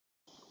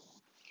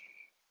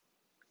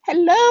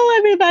Hello,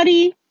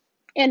 everybody,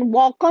 and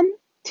welcome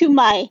to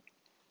my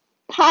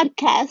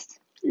podcast,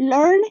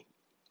 Learn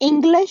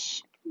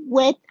English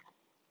with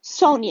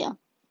Sonia.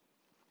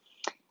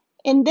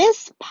 In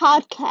this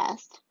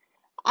podcast,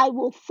 I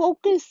will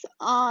focus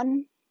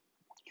on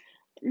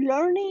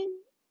learning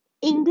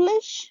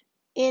English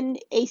in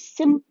a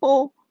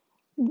simple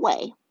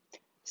way.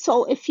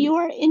 So, if you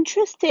are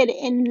interested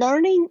in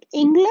learning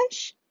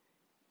English,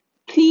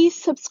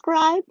 please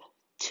subscribe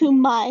to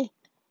my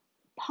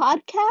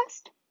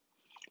podcast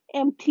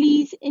and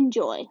please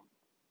enjoy.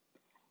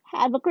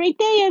 Have a great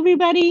day,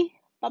 everybody.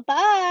 Bye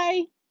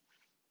bye.